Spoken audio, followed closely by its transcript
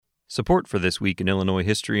Support for This Week in Illinois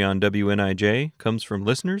History on WNIJ comes from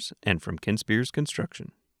listeners and from Ken Spears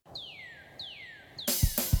Construction.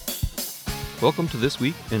 Welcome to This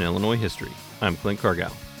Week in Illinois History. I'm Clint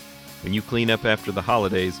Cargall. When you clean up after the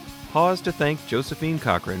holidays, pause to thank Josephine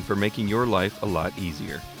Cochrane for making your life a lot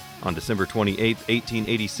easier. On December 28,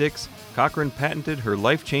 1886, Cochrane patented her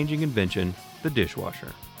life-changing invention, the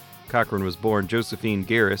dishwasher. Cochrane was born Josephine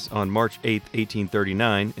Garris on March 8,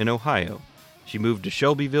 1839, in Ohio. She moved to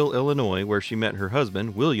Shelbyville, Illinois, where she met her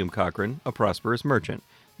husband, William Cochrane, a prosperous merchant.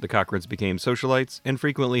 The Cochranes became socialites and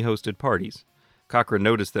frequently hosted parties. Cochrane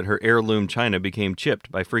noticed that her heirloom china became chipped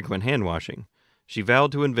by frequent hand-washing. She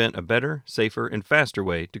vowed to invent a better, safer, and faster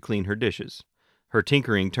way to clean her dishes. Her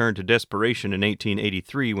tinkering turned to desperation in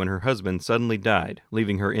 1883 when her husband suddenly died,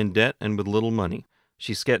 leaving her in debt and with little money.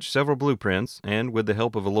 She sketched several blueprints and, with the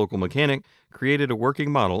help of a local mechanic, created a working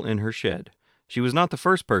model in her shed. She was not the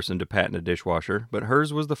first person to patent a dishwasher, but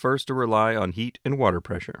hers was the first to rely on heat and water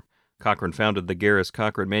pressure. Cochrane founded the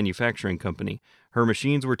Garris-Cochrane Manufacturing Company. Her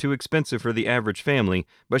machines were too expensive for the average family,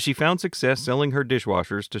 but she found success selling her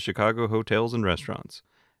dishwashers to Chicago hotels and restaurants.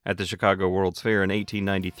 At the Chicago World's Fair in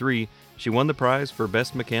 1893, she won the prize for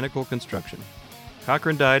Best Mechanical Construction.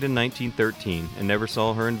 Cochrane died in 1913 and never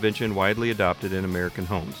saw her invention widely adopted in American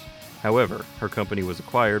homes. However, her company was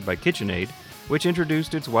acquired by KitchenAid, which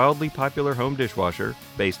introduced its wildly popular home dishwasher,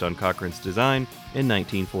 based on Cochrane's design, in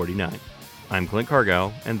 1949. I'm Clint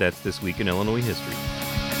Cargall, and that's This Week in Illinois History.